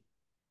team.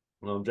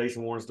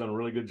 Jason Warren's done a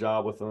really good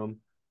job with them.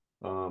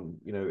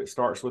 It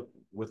starts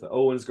with the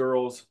Owens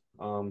girls,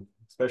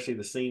 especially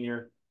the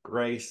senior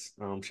Grace.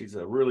 She's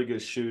a really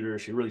good shooter.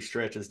 She really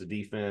stretches the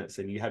defense,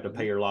 and you have to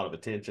pay her a lot of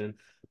attention.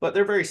 But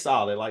they're very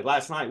solid. Like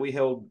last night, we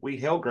held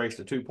Grace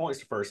to 2 points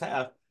the first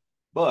half,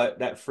 but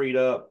that freed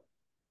up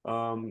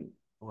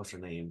what's her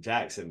name,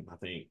 Jackson, I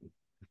think,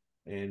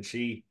 and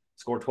she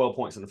scored 12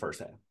 points in the first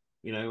half.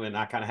 And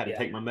I kind of had to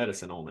take my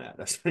medicine on that.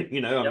 That's I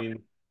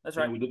mean. That's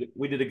right.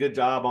 We did a good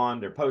job on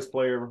their post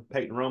player,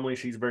 Peyton Rumley.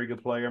 She's a very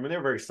good player. I mean, they're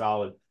very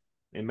solid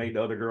and made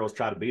the other girls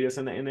try to beat us,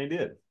 and they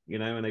did.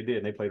 And they did.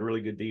 And they played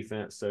really good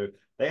defense. So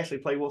they actually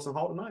play Wilson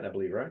Hall tonight, I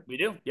believe, right? We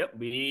do. Yep.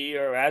 We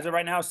are, as of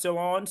right now, still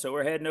on. So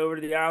we're heading over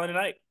to the island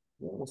tonight.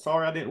 Well,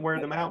 sorry I didn't wear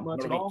them out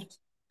much at all.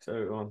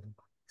 So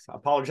I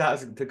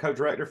apologize to Coach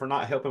Rector for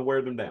not helping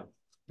wear them down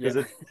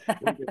because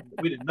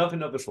we did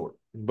nothing of the sort.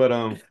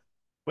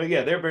 But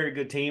yeah, they're a very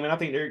good team, and I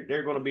think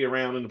they're going to be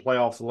around in the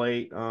playoffs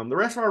late. The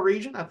rest of our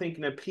region, I think,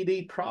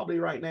 PD probably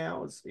right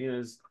now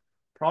is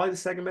probably the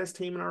second best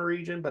team in our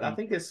region, but I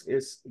think it's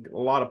a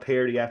lot of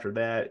parity after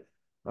that.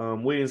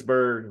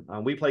 Williamsburg,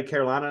 we play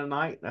Carolina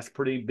tonight. That's a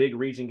pretty big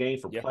region game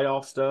for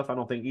playoff stuff. I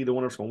don't think either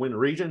one of us going to win the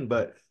region,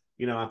 but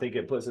I think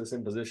it puts us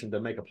in position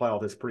to make a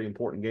playoff. It's a pretty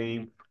important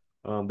game.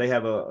 They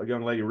have a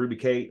young lady, Ruby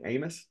Kate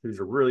Amos, who's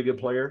a really good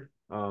player.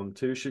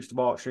 Too shoots the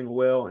ball extremely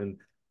well, and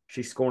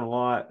she's scoring a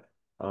lot.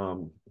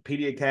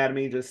 PD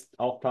Academy, just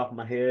off the top of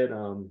my head,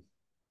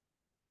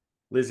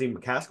 Lizzie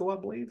McCaskill, I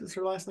believe is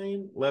her last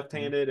name,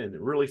 left-handed and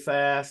really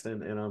fast,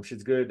 and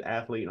she's a good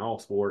athlete in all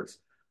sports.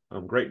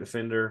 Great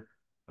defender.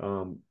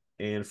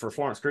 And for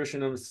Florence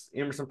Christian, it was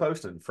Emerson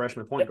Poston,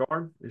 freshman point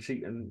guard.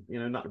 And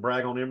not to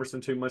brag on Emerson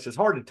too much. It's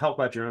hard to talk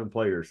about your own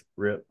players,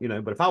 Rip.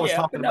 But if I was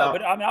talking about,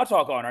 but I mean, I'll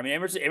talk on her. I mean,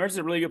 Emerson's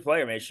a really good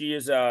player, man. She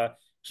is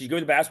she's good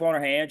with the basketball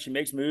in her hand. She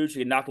makes moves. She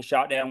can knock a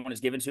shot down when it's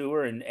given to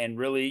her, and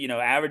really,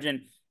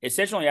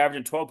 essentially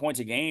averaging 12 points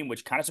a game,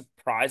 which kind of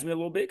surprised me a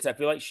little bit because I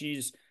feel like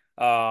she's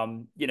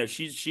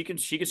she can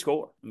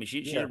score. I mean,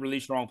 she's a really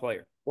strong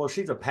player. Well,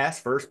 she's a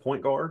pass first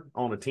point guard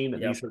on a team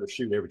that needs her to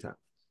shoot every time.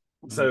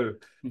 So,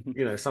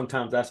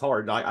 sometimes that's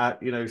hard.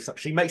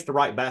 She makes the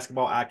right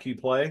basketball IQ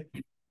play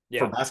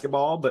for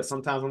basketball, but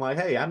sometimes I'm like,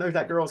 hey, I know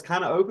that girl's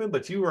kind of open,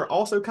 but you are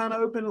also kind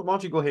of open. Why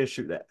don't you go ahead and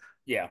shoot that?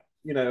 Yeah.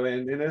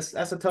 And that's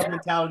a tough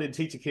mentality to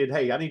teach a kid.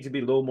 Hey, I need you to be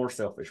a little more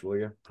selfish, will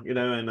you?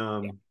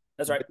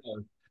 That's right.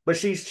 But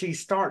she's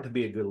starting to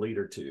be a good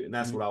leader too, and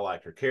that's what I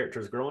like. Her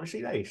character's growing.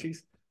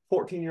 She's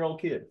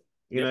 14-year-old kid.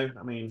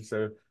 I mean,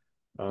 so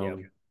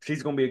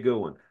she's going to be a good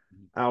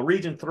one.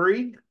 Region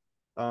 3.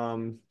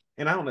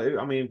 And I don't know.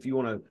 I mean, if you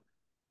want to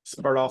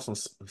spurt off some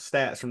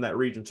stats from that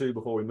region too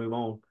before we move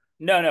on.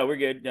 No, we're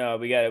good.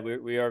 We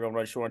are going to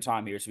run short on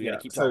time here, so we got to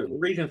keep talking. So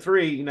region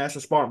 3, that's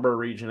the Spartanburg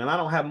region, and I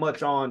don't have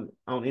much on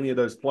any of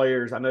those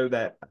players. I know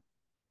that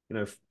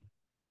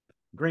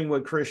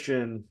Greenwood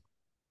Christian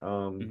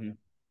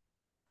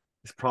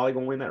is probably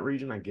going to win that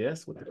region, I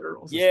guess, with the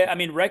girls. Yeah, I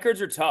mean,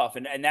 records are tough,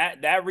 and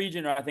that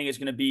region I think is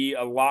going to be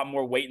a lot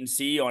more wait and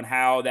see on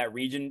how the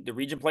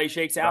region play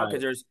shakes out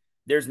because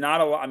there's not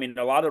a lot. I mean,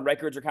 a lot of the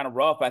records are kind of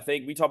rough. I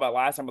think we talked about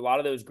last time. A lot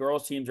of those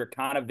girls teams are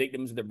kind of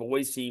victims of their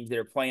boys teams that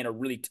are playing a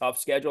really tough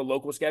schedule,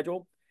 local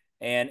schedule,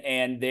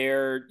 and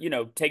they're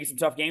taking some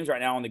tough games right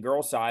now on the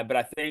girls' side. But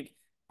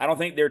I don't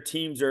think their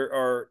teams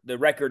are the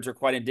records are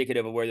quite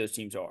indicative of where those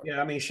teams are.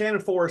 Yeah, I mean, Shannon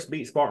Forest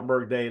beat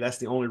Spartanburg Day. That's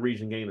the only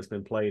region game that's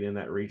been played in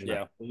that region.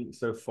 Yeah. I think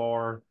so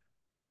far.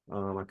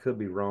 I could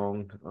be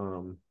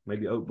wrong.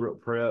 Maybe Oak Brook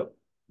Prep.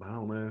 I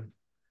don't know.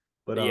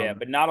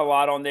 But not a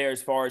lot on there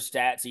as far as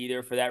stats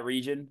either for that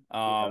region.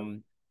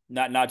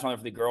 Not only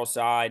for the girls'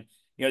 side.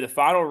 The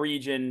final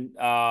region,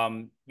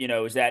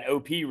 is that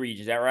OP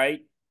region. Is that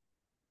right?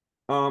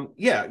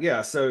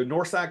 Yeah. So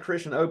Northside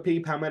Christian, OP,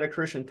 Palmetto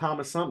Christian,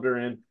 Thomas Sumter,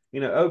 and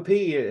OP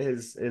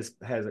has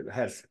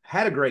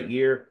had a great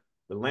year.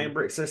 The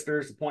Lambrick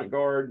sisters, the point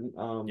guard,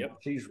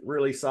 she's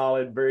really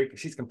solid.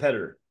 She's a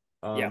competitor.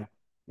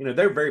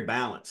 they're very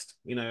balanced,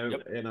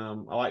 Yep. and I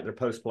like their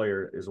post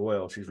player as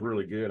well. She's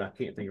really good. I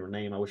can't think of her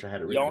name. I wish I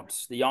had it written.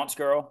 The Yonts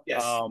girl.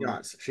 Yes,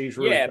 yes, she's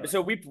really Yeah, good. but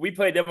so we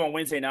played them on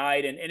Wednesday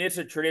night, and it's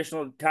a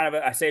traditional kind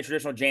of I say a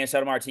traditional Jan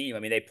Settlemar team. I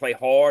mean, they play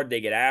hard,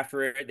 they get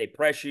after it, they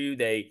press you,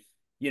 they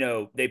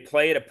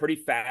play at a pretty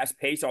fast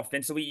pace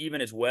offensively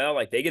even as well.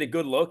 Like they get a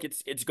good look,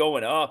 it's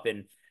going up,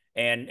 and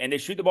they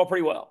shoot the ball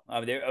pretty well.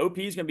 Their OP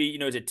is going to be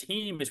as a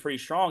team is pretty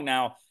strong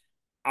now.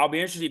 I'll be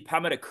interested to see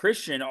Palmetto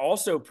Christian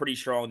also pretty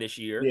strong this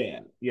year.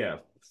 Yeah,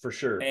 for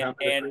sure.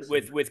 And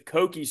with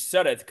Koki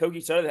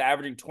Suddeth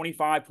averaging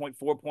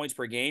 25.4 points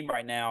per game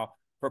right now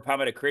for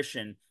Palmetto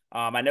Christian.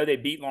 I know they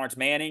beat Lawrence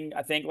Manning,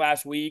 I think,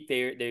 last week.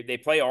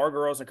 They play our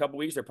girls in a couple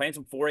weeks. They're playing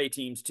some 4A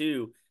teams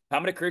too.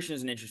 Palmetto Christian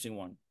is an interesting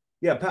one.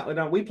 Yeah,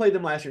 now we played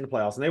them last year in the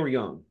playoffs, and they were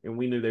young, and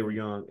we knew they were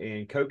young.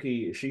 And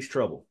Koki, she's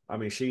trouble. I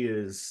mean, she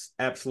is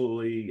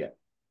absolutely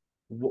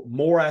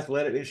more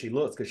athletic than she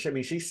looks because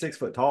she's 6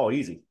 foot tall,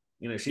 easy.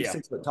 She's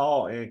 6 foot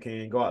tall and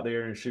can go out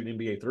there and shoot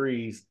NBA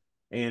threes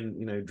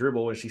and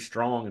dribble, and she's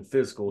strong and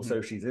physical. Mm-hmm.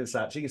 So she's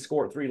inside. She can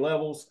score at 3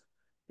 levels,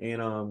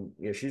 and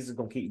she's just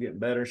gonna keep getting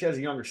better. She has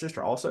a younger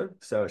sister also,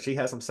 so she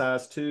has some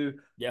size too.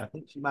 Yeah, I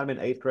think she might have been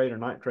 8th grade or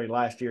 9th grade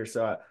last year,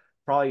 so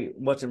probably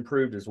much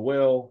improved as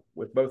well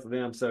with both of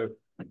them. So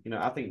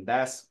I think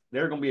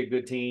they're gonna be a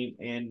good team,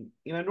 and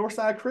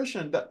Northside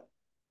Christian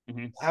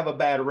have a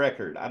bad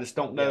record. I just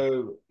don't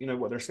know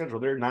what their schedule.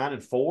 They're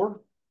 9-4.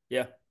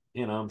 Yeah.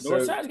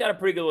 Northside's got a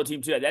pretty good little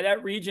team too.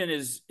 That region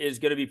is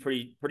going to be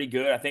pretty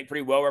good. I think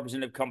pretty well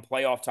represented come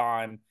playoff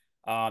time.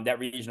 That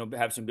region will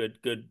have some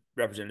good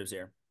representatives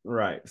there.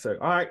 Right. So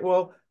all right.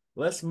 Well,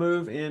 let's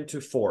move into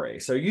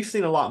 4A. So you've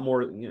seen a lot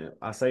more.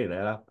 I say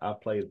that I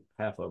played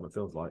half of them. It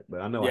feels like,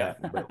 but I know I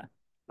haven't.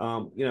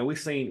 But we've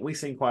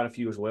seen quite a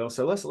few as well.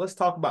 So let's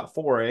talk about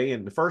 4A,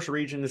 and the first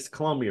region is the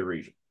Columbia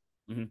region.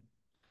 Mm-hmm.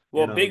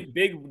 Well,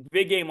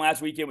 big game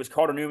last weekend was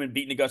Carter Newman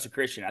beating Augusta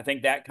Christian. I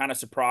think that kind of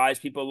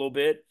surprised people a little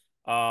bit.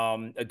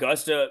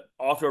 Augusta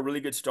off to a really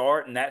good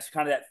start, and that's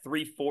kind of that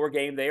 3-4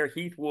 game there.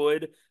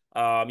 Heathwood,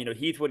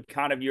 Heathwood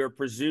kind of your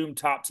presumed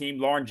top team.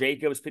 Lauren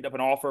Jacobs picked up an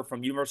offer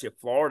from University of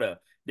Florida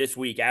this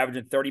week,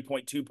 averaging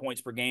 30.2 points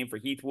per game for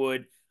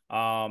Heathwood.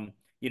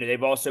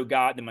 They've also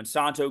got the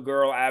Monsanto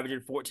girl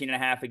averaging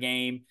 14.5 a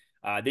game.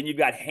 Then you've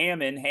got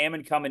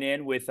Hammond coming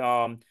in with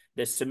the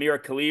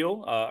Samira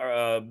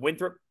Khalil,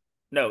 Winthrop.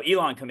 No,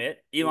 Elon commit.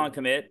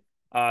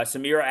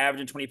 Samira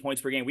averaging 20 points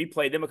per game. We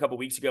played them a couple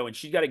weeks ago, and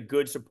she's got a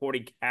good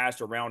supporting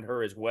cast around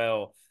her as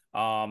well.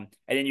 And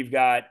then you've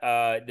got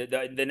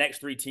the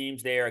next 3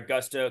 teams there.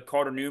 Augusta,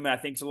 Carter Newman, I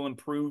think is a little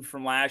improved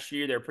from last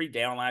year. They're pretty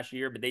down last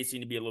year, but they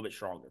seem to be a little bit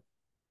stronger.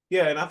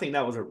 Yeah, and I think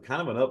that was a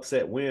kind of an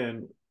upset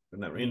win in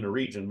the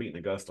region, beating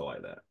Augusta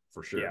like that,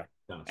 for sure. Yeah.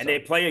 And they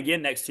play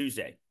again next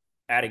Tuesday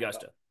at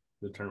Augusta.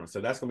 The tournament.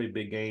 So that's going to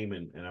be a big game,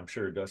 and I'm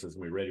sure Augusta's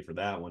going to be ready for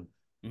that one.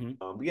 Mm-hmm.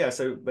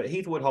 But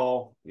Heathwood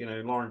Hall,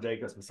 Lauren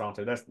Jacobs and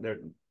Santo, that's gonna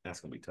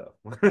be tough.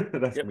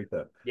 That's gonna be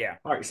tough. Yeah.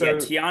 All right. So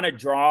Tiana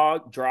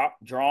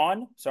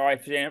Drawn,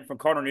 from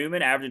Carter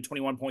Newman, averaging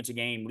 21 points a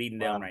game, leading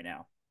them right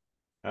now.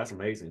 That's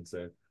amazing.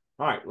 So,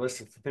 all right,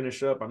 let's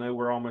finish up. I know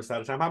we're almost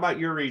out of time. How about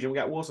your region? We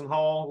got Wilson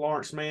Hall,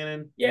 Lawrence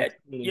Manning. Yeah,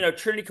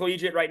 Trinity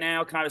Collegiate right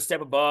now, kind of a step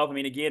above. I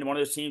mean, again, one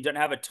of those teams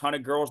doesn't have a ton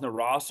of girls in the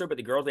roster, but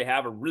the girls they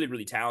have are really,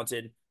 really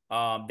talented.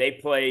 They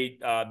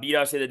beat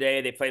us the other day.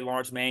 They played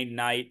Lawrence Manning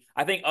tonight.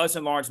 I think us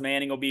and Lawrence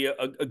Manning will be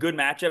a good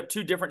matchup.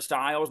 2 different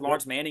styles.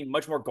 Lawrence Manning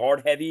much more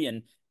guard heavy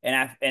and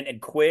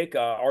quick.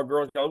 Our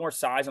girls got a little more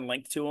size and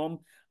length to them.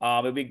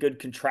 It'll be a good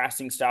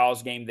contrasting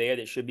styles game there.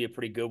 That should be a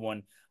pretty good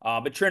one.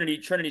 But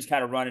Trinity's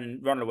kind of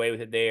running away with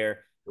it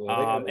there.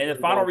 And the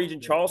final region,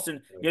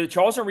 Charleston. The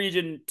Charleston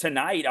region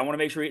tonight. I want to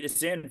make sure we get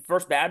this in.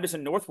 First Baptist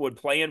and Northwood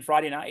playing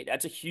Friday night.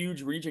 That's a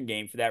huge region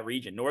game for that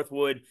region.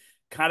 Northwood,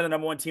 kind of the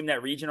number 1 team in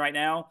that region right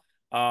now.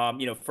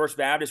 First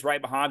Baptist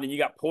right behind. Then you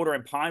got Porter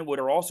and Pinewood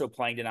are also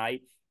playing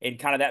tonight in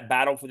kind of that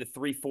battle for the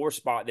 3-4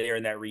 spot there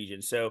in that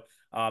region. So,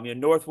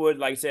 Northwood,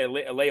 like I said,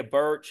 Alea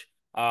Birch,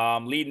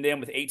 leading them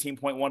with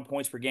 18.1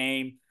 points per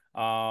game,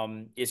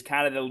 is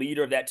kind of the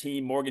leader of that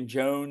team. Morgan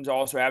Jones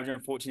also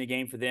averaging 14 a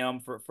game for them,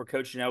 for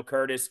Coach Janelle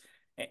Curtis,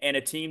 and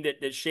a team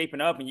that's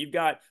shaping up. And you've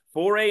got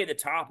 4A at the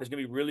top is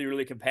going to be really,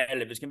 really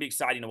competitive. It's going to be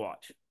exciting to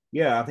watch.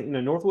 Yeah, I think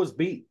Northwood's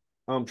beat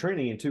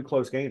Trinity in 2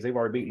 close games. They've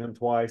already beaten them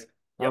twice.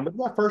 But you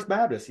got First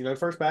Baptist.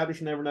 First Baptist,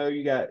 you never know.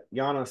 You got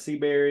Yana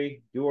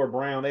Seaberry, Dewar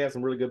Brown. They have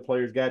some really good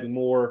players. Gabby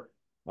Moore.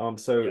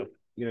 They're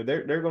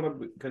going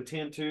to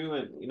contend too.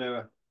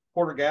 And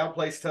Porter Gal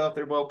plays tough.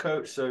 They're well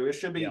coached, so it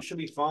should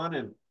be fun.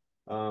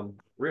 And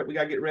we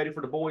got to get ready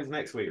for the boys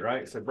next week,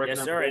 right? So yes,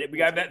 sir. We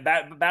got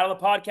Battle of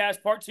the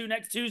Podcast Part 2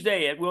 next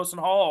Tuesday at Wilson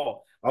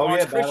Hall.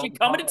 Christian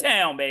coming to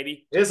town,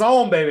 baby. It's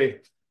on, baby.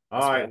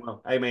 All right.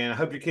 Well, hey man, I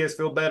hope your kids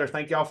feel better.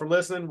 Thank y'all for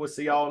listening. We'll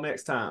see y'all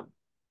next time.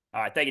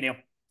 All right. Thank you, Neil.